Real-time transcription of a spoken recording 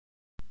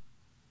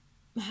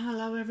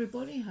Hello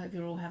everybody, hope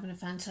you're all having a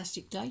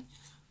fantastic day.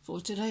 For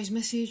today's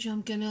message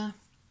I'm gonna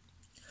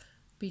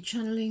be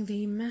channeling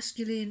the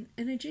masculine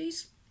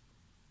energies,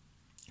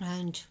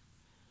 and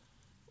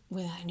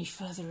without any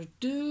further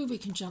ado we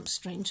can jump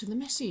straight into the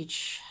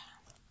message.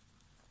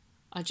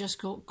 I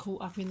just got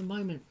caught up in the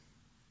moment.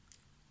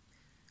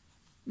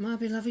 My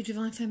beloved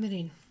Divine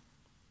Feminine,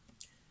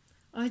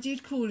 I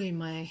did call in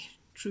my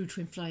true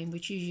twin flame,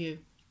 which is you,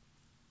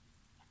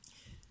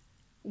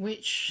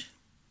 which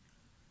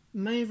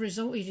may have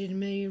resulted in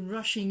me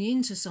rushing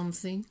into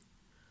something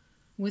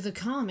with a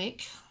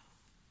karmic,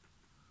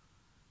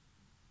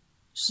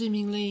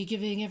 seemingly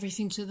giving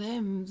everything to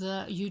them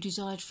that you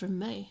desired from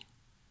me.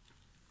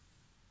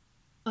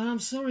 And I'm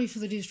sorry for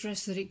the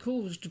distress that it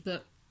caused,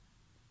 but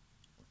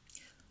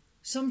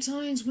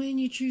sometimes when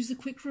you choose the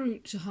quick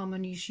route to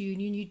harmonious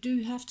union, you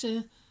do have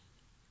to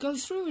go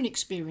through an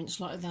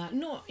experience like that.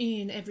 Not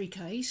in every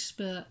case,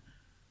 but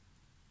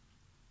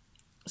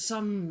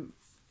sometimes.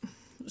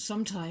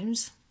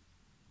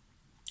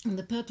 And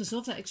the purpose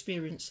of that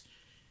experience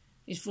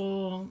is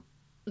for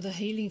the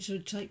healing to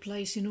take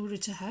place in order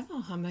to have a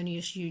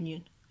harmonious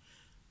union,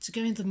 to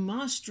gain the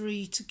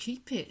mastery to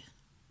keep it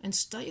and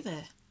stay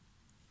there.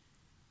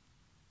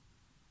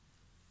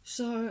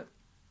 So,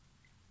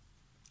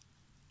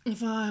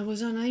 if I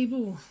was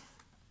unable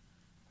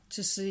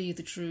to see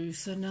the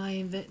truth, and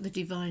the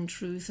divine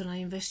truth, and I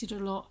invested a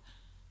lot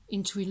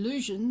into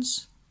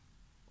illusions,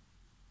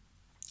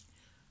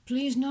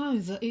 please know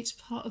that it's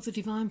part of the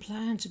divine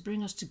plan to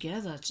bring us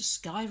together, to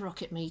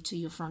skyrocket me to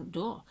your front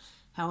door,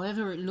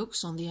 however it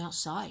looks on the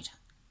outside.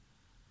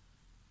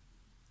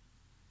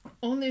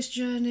 On this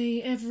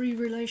journey, every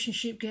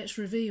relationship gets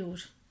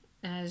revealed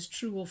as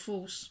true or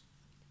false.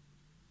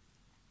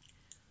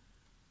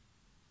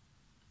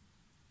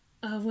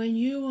 When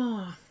you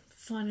are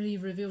finally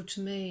revealed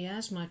to me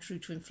as my true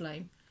twin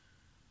flame,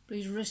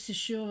 please rest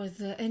assured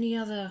that any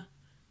other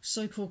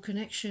so-called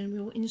connection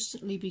will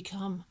instantly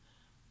become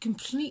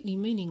completely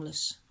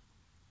meaningless,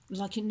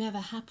 like it never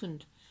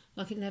happened,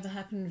 like it never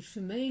happened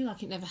for me,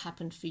 like it never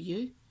happened for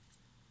you.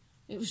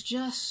 It was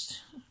just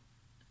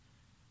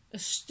a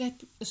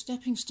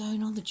stepping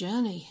stone on the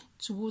journey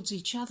towards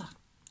each other.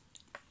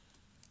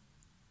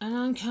 And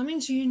I'm coming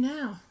to you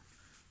now,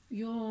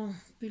 your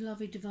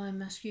beloved divine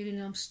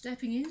masculine. I'm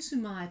stepping into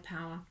my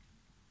power.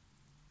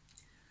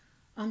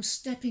 I'm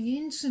stepping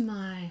into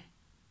my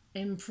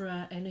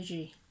emperor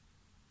energy.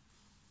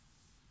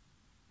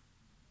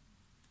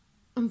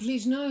 And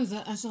please know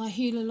that as I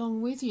heal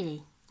along with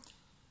you,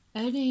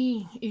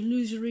 any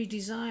illusory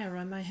desire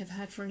I may have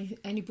had for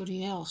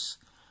anybody else,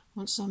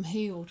 once I'm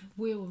healed,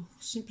 will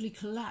simply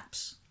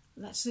collapse.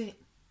 That's it.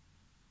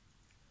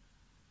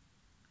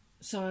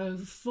 So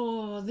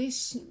for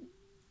this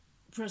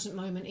present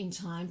moment in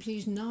time,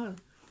 please know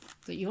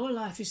that your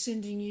life is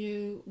sending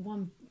you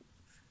one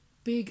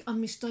big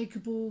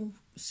unmistakable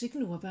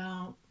signal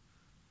about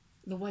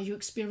the way you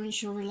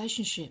experience your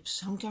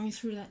relationships. I'm going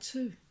through that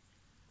too.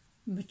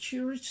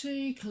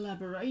 Maturity,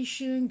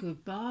 collaboration,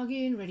 good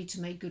bargain, ready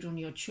to make good on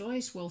your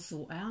choice, well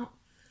thought out,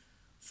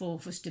 for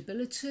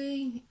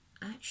stability,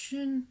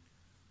 action,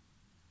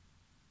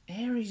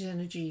 Aries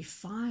energy,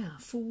 fire,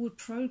 forward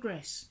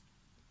progress.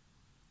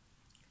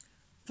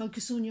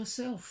 Focus on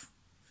yourself,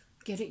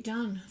 get it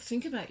done,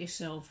 think about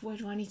yourself. Where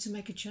do I need to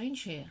make a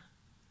change here?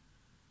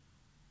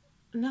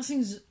 Nothing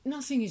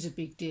is a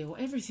big deal,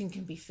 everything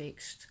can be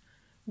fixed.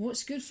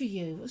 What's good for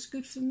you, what's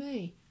good for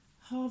me?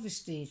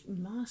 Harvested,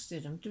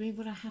 mastered, I'm doing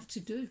what I have to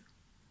do.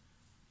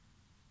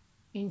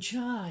 In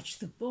charge,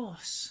 the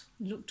boss,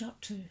 looked up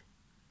to.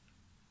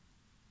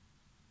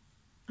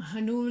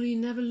 I normally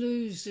never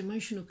lose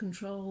emotional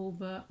control,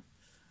 but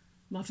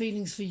my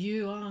feelings for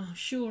you are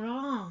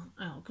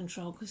out of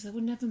control because they were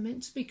never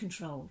meant to be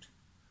controlled.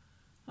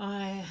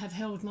 I have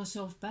held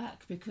myself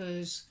back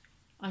because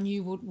I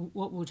knew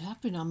what would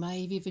happen. I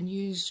may have even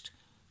used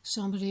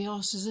somebody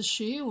else as a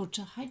shield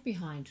to hide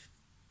behind.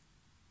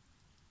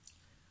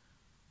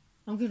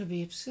 I'm going to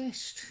be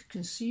obsessed,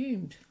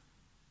 consumed.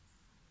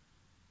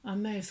 I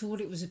may have thought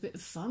it was a bit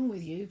of fun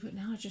with you, but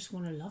now I just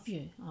want to love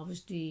you. I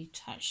was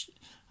detached.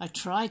 I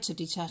tried to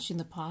detach in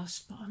the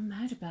past, but I'm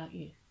mad about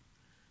you.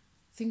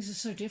 Things are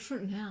so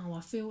different now.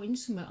 I feel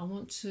intimate. I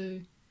want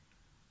to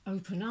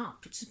open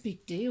up. It's a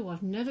big deal.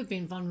 I've never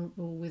been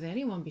vulnerable with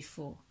anyone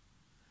before.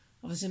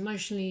 I was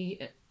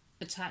emotionally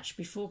attached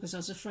before because I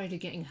was afraid of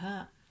getting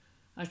hurt.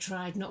 I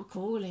tried not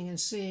calling and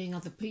seeing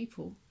other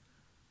people.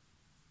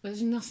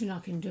 There's nothing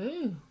I can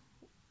do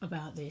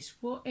about this.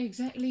 What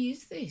exactly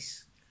is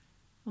this?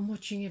 I'm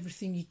watching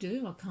everything you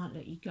do. I can't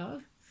let you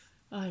go.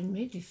 I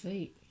admit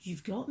defeat.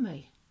 You've got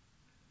me.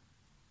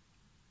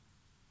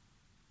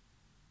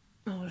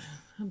 Oh,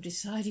 I'm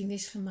deciding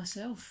this for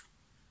myself.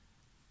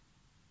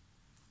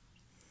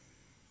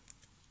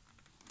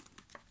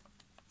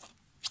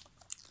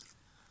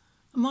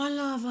 My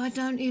love, I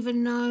don't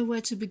even know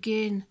where to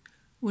begin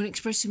when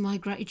expressing my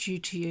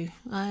gratitude to you.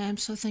 I am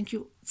so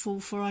thankful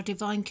for our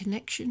divine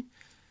connection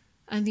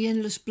and the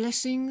endless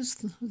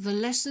blessings. The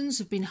lessons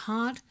have been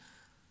hard,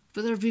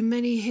 But there have been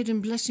many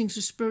hidden blessings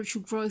of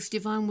spiritual growth,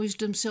 divine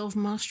wisdom,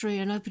 self-mastery,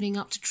 and opening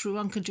up to true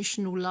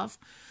unconditional love.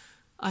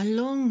 I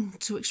long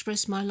to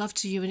express my love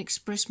to you and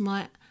express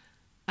my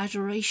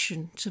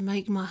adoration, to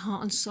make my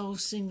heart and soul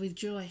sing with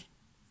joy.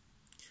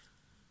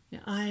 Yeah,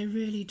 I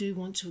really do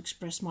want to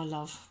express my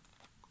love.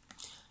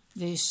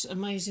 This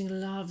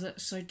amazing love that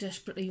so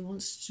desperately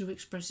wants to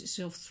express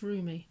itself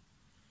through me.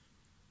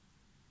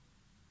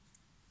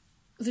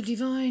 The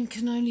divine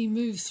can only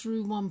move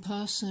through one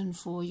person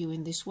for you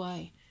in this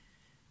way,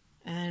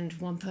 and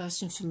one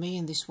person for me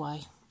in this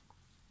way.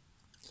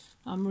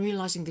 I'm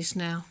realising this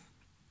now.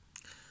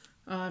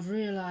 I've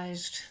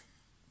realised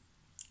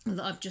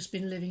that I've just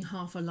been living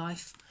half a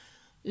life,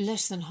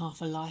 less than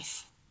half a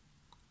life.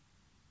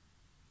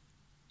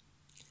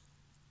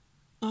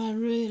 I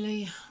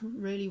really,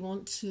 really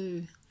want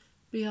to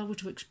be able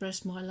to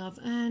express my love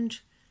and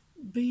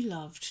be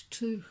loved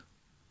too.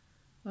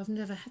 I've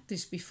never had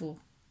this before.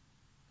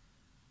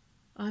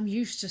 I'm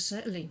used to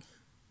settling.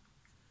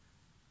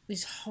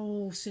 This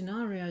whole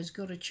scenario has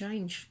got to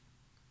change.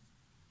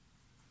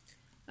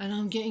 And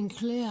I'm getting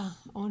clear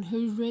on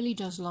who really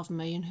does love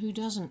me and who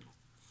doesn't.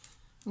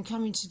 I'm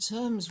coming to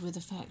terms with the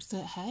fact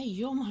that, hey,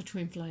 you're my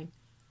twin flame.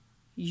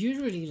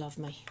 You really love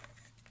me.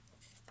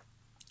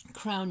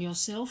 Crown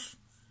yourself.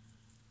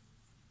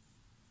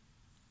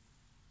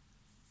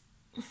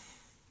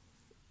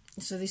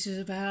 So this is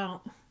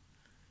about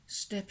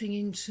stepping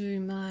into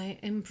my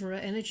Emperor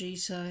energy.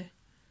 So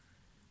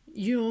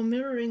you're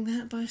mirroring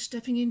that by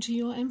stepping into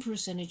your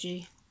Empress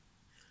energy.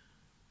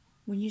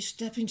 When you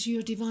step into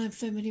your divine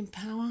feminine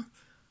power,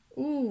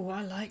 oh,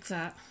 I like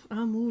that.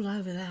 I'm all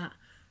over that.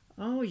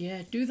 Oh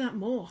yeah, do that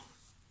more.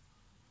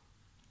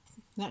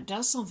 That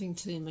does something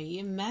to me.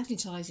 It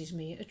magnetizes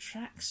me. It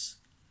attracts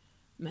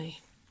me.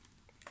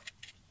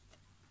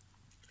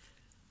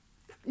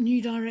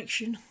 New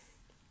direction.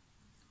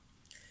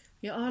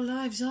 Yeah, our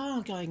lives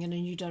are going in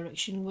a new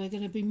direction. We're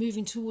going to be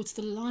moving towards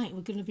the light.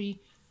 We're going to be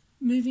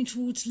moving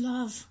towards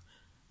love,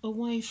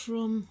 away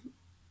from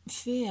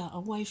fear,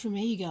 away from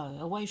ego,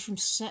 away from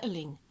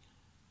settling,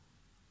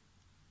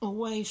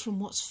 away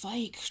from what's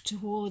fake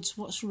towards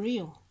what's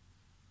real,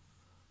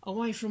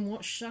 away from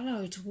what's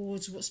shallow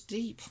towards what's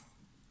deep.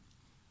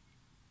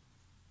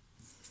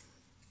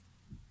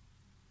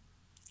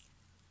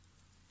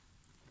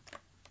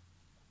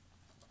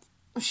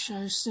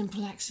 Show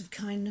simple acts of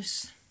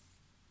kindness.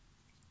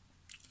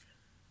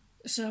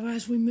 So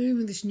as we move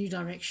in this new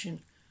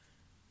direction,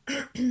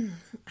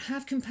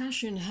 have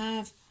compassion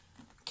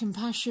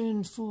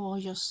for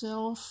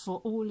yourself,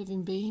 for all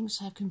living beings.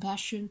 Have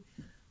compassion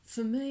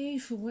for me,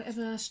 for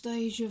whatever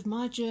stage of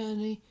my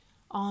journey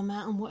I'm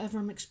at and whatever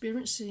I'm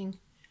experiencing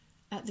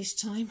at this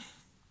time.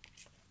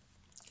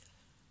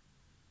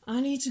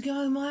 I need to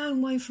go my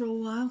own way for a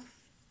while.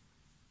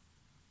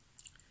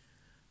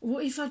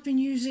 What if I'd been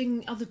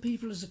using other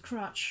people as a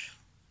crutch,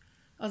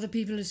 other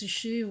people as a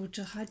shield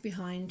to hide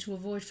behind, to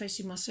avoid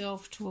facing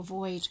myself, to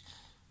avoid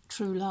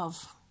true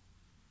love?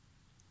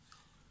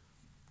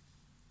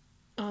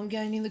 I'm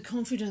gaining the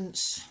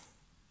confidence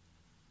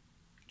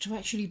to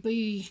actually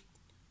be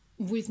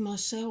with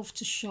myself,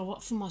 to show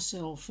up for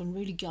myself and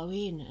really go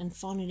in and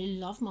finally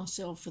love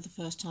myself for the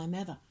first time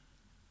ever.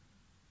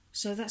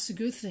 So that's a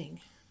good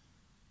thing.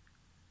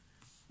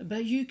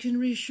 But you can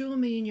reassure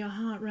me in your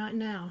heart right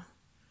now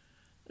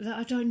that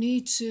I don't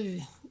need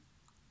to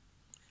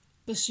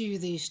pursue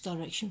this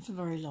direction for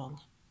very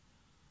long,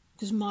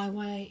 because my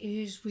way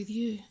is with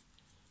you.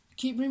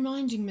 Keep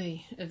reminding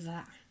me of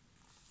that.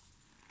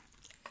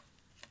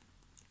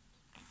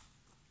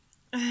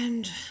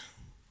 And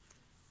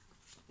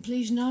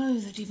please know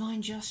that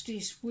divine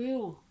justice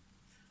will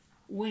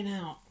win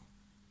out.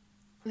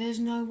 There's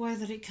no way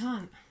that it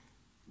can't.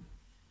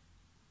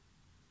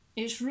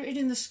 It's written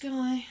in the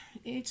sky,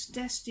 it's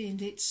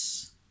destined,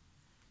 it's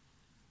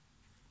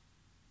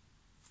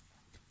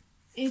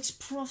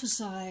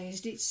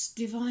prophesied, it's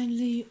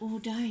divinely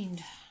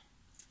ordained.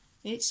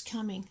 It's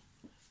coming.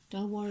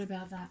 Don't worry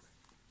about that.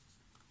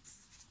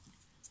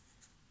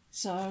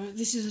 So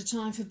this is a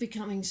time for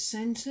becoming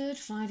centered,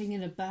 finding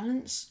inner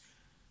balance,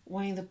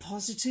 weighing the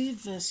positive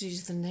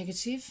versus the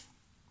negative.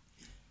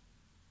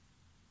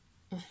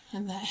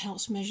 And that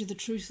helps measure the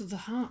truth of the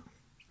heart.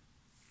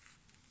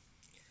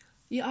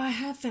 Yeah, I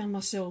have found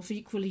myself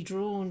equally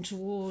drawn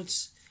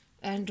towards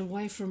and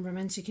away from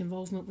romantic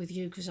involvement with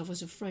you because I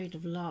was afraid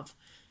of love.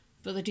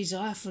 But the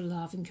desire for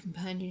love and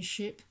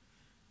companionship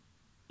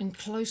and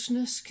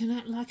closeness can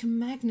act like a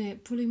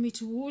magnet, pulling me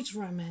towards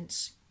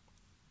romance.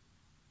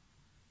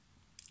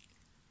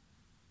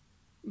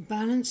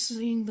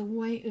 Balancing the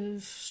weight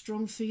of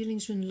strong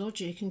feelings and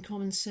logic and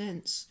common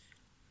sense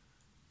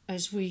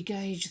as we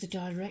gauge the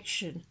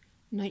direction,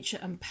 nature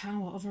and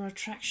power of our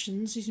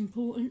attractions is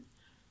important.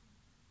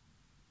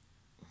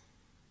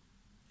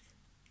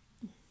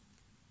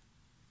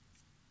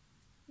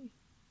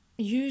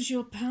 Use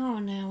your power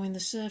now in the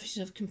service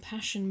of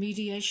compassion,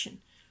 mediation,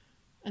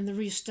 and the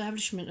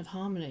re-establishment of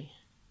harmony.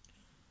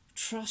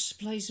 Trust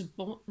plays a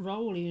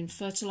role in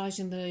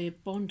fertilizing the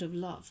bond of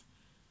love.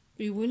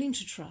 Be willing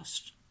to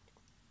trust.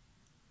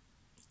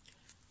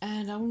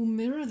 And I will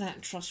mirror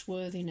that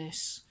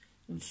trustworthiness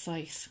and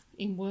faith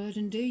in word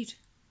and deed.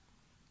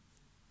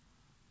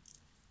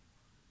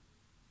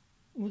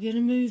 We're going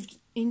to move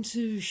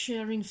into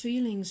sharing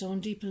feelings on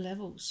deeper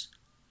levels.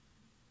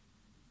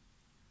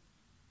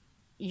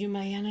 You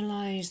may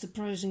analyse the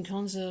pros and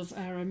cons of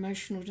our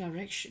emotional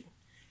direction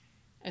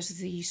as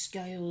the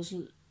scales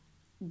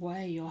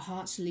weigh your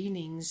heart's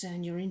leanings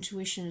and your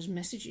intuition's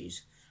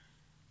messages.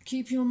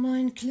 Keep your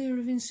mind clear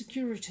of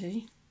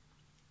insecurity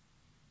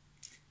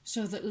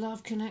so that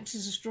love can act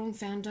as a strong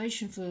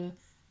foundation for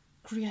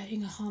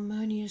creating a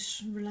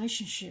harmonious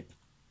relationship.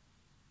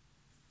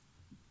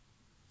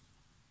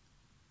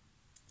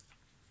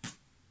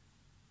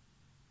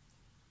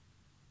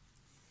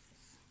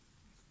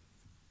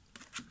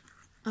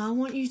 I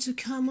want you to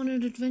come on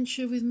an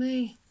adventure with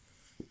me,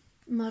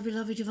 my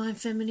beloved Divine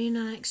Feminine.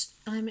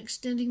 I am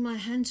extending my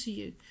hand to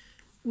you.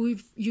 Will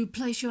you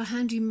place your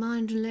hand in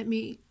mine and let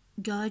me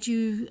guide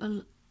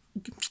you?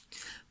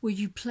 Will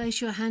you place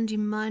your hand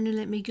in mine and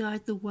let me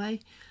guide the way?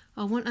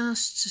 I want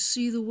us to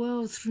see the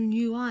world through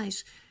new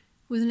eyes,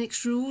 with an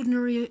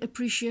extraordinary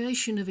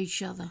appreciation of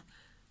each other.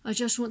 I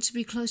just want to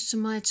be close to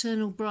my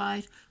eternal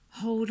bride.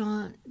 Hold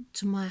on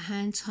to my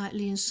hand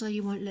tightly and say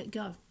you won't let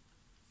go.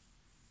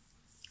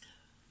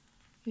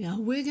 Yeah,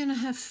 we're going to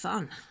have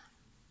fun.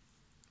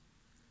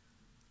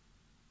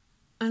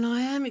 And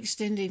I am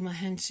extending my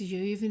hand to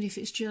you, even if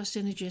it's just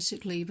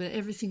energetically, but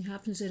everything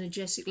happens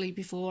energetically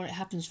before it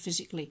happens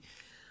physically.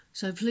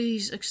 So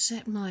please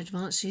accept my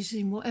advances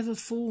in whatever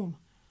form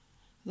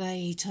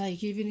they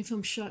take, even if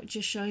I'm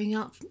just showing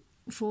up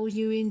for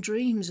you in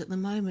dreams at the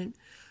moment.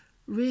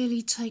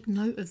 Really take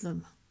note of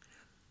them.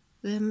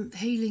 They're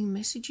healing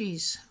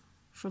messages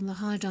from the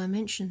high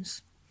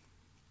dimensions.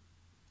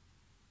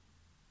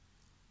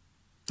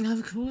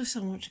 Of course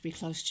I want to be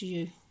close to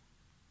you.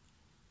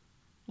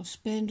 I've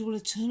spent all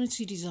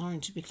eternity desiring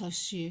to be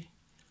close to you,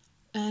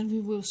 and we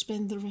will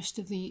spend the rest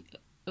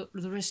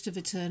of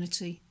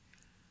eternity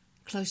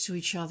close to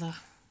each other.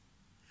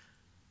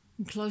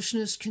 And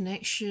closeness,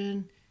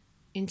 connection,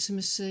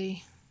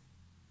 intimacy,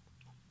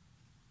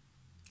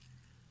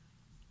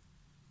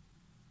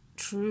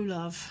 true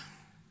love,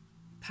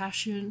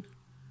 passion,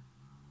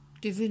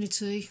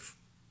 divinity,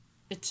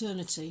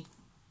 eternity.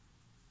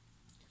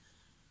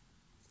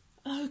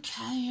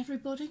 Okay,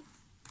 everybody,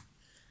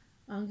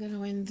 I'm going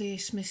to end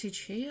this message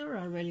here.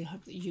 I really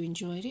hope that you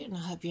enjoyed it, and I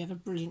hope you have a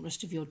brilliant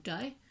rest of your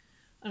day.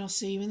 And I'll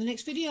see you in the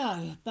next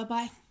video.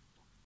 Bye-bye.